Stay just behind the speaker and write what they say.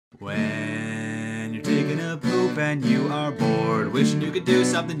When you're taking a poop and you are bored, wishing you could do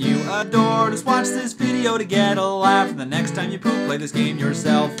something you adore, just watch this video to get a laugh. And the next time you poop, play this game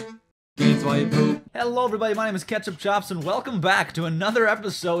yourself. Games while you poop. Hello everybody, my name is Ketchupchops and welcome back to another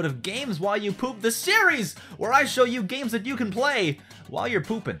episode of Games While You Poop, the series where I show you games that you can play while you're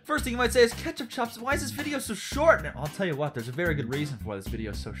pooping. First thing you might say is, Ketchupchops, why is this video so short? Now, I'll tell you what, there's a very good reason for why this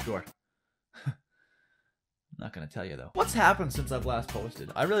video is so short. I'm not gonna tell you though. What's happened since I've last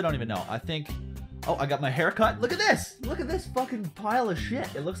posted? I really don't even know. I think... Oh, I got my hair cut. Look at this! Look at this fucking pile of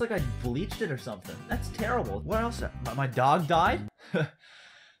shit. It looks like I bleached it or something. That's terrible. What else? My dog died? So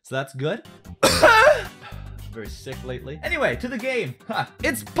that's good. I'm very sick lately. Anyway, to the game.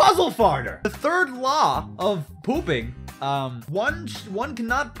 It's Puzzlefarter. The third law of pooping. One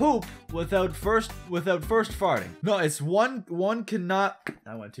cannot poop without first farting. No, it's one cannot.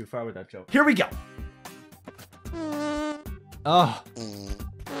 I went too far with that joke. Here we go. Oh.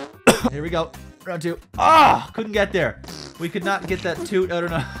 Here we go. Round two. Ah, oh, couldn't get there. We could not get that toot out or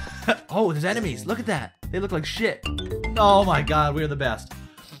not. Oh, there's enemies. Look at that. They look like shit. Oh my god, we're the best.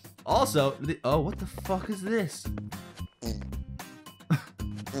 Also, oh, what the fuck is this?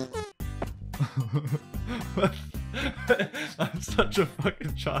 I'm such a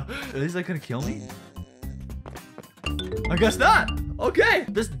fucking child. Are these like gonna kill me? I guess not. Okay.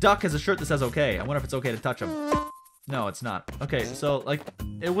 This duck has a shirt that says okay. I wonder if it's okay to touch him. No, it's not. Okay, so like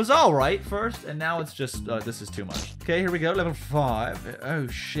it was all right first, and now it's just this is too much. Okay, here we go. Level 5. Oh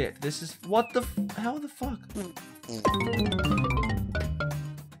shit. This is what the how the fuck?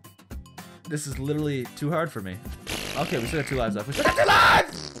 This is literally too hard for me. Okay, we still got 2 lives left. We still got 2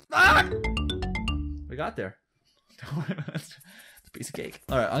 lives! Fuck! We got there. It's a piece of cake.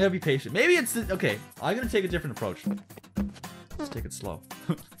 Alright, I'm gonna be patient. Maybe it's the... Okay, I'm gonna take a different approach. Let's take it slow.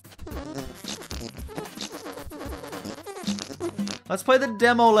 Let's play the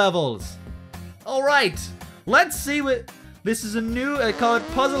demo levels. Alright, let's see what... This is a new... I call it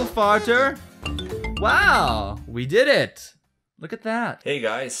Puzzlefarter. Wow, we did it. Look at that. Hey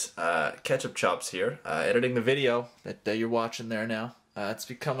guys, Ketchupchops here, editing the video that you're watching there now. It's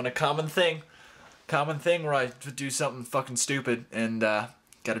becoming a common thing where I do something fucking stupid and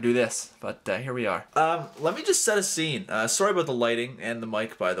gotta do this, but here we are. Let me just set a scene. Sorry about the lighting and the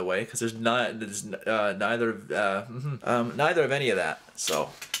mic, by the way, because there's neither of any of that, so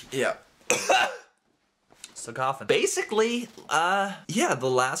yeah. Still coughing. Basically, yeah, the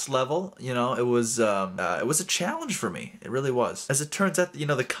last level, you know, it was a challenge for me. It really was. As it turns out, you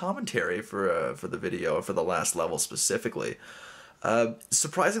know, the commentary for the video, for the last level specifically,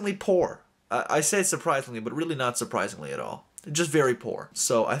 surprisingly poor. I say surprisingly, but really not surprisingly at all. Just very poor.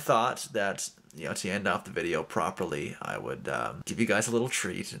 So I thought that, you know, to end off the video properly, I would give you guys a little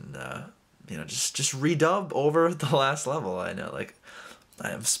treat and, you know, just redub over the last level. I know, like,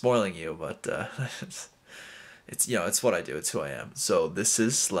 I am spoiling you, but it's, you know, it's what I do. It's who I am. So this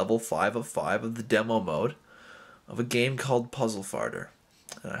is level 5 of 5 of the demo mode of a game called Puzzlefarter.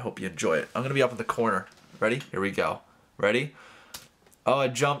 And I hope you enjoy it. I'm going to be up in the corner. Ready? Here we go. Ready? Oh, I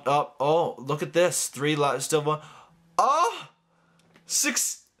jumped up. Oh, look at this. 3 lives, still 1. Oh!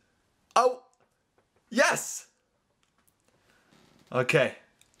 6. Oh! Yes! Okay.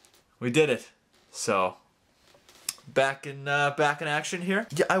 We did it. So... Back in action here.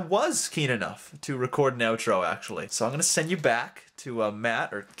 Yeah, I was keen enough to record an outro actually. So I'm gonna send you back to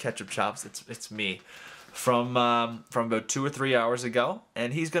Matt or Ketchupchops. It's me from about 2 or 3 hours ago,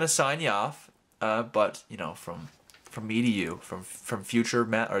 and he's gonna sign you off. But you know, from me to you, from future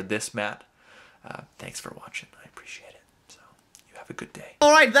Matt or this Matt. Thanks for watching. I appreciate it. So you have a good day.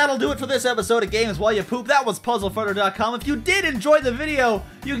 Alright, that'll do it for this episode of Games While You Poop. That was Puzzlefarter.com. If you did enjoy the video,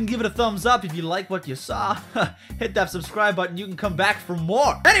 you can give it a thumbs up. If you like what you saw, hit that subscribe button. You can come back for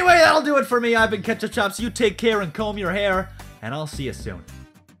more. Anyway, that'll do it for me. I've been Ketchupchops. You take care and comb your hair, and I'll see you soon.